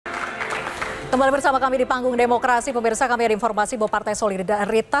Kembali bersama kami di Panggung Demokrasi. Pemirsa, kami ada informasi bahwa Partai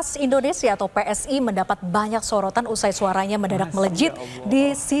Solidaritas Indonesia atau PSI mendapat banyak sorotan usai suaranya mendadak melejit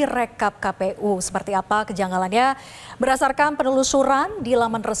di Sirekap KPU. Seperti apa kejanggalannya? Berdasarkan penelusuran di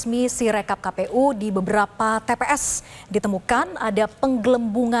laman resmi Sirekap KPU, di beberapa TPS ditemukan ada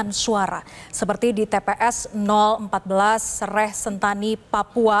penggelembungan suara. Seperti di TPS 014 Sereh Sentani,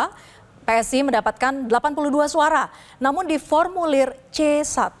 Papua. PSI mendapatkan 82 suara, namun di formulir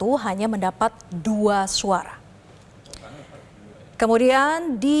C1 hanya mendapat 2 suara.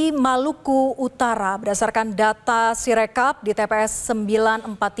 Kemudian di Maluku Utara, berdasarkan data Sirekap di TPS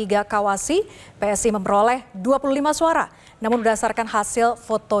 943 Kawasi, PSI memperoleh 25 suara. Namun berdasarkan hasil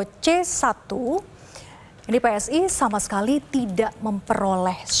foto C1, ini PSI sama sekali tidak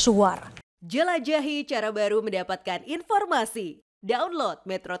memperoleh suara. Jelajahi cara baru mendapatkan informasi. Download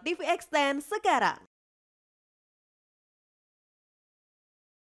MetroTV Extend sekarang.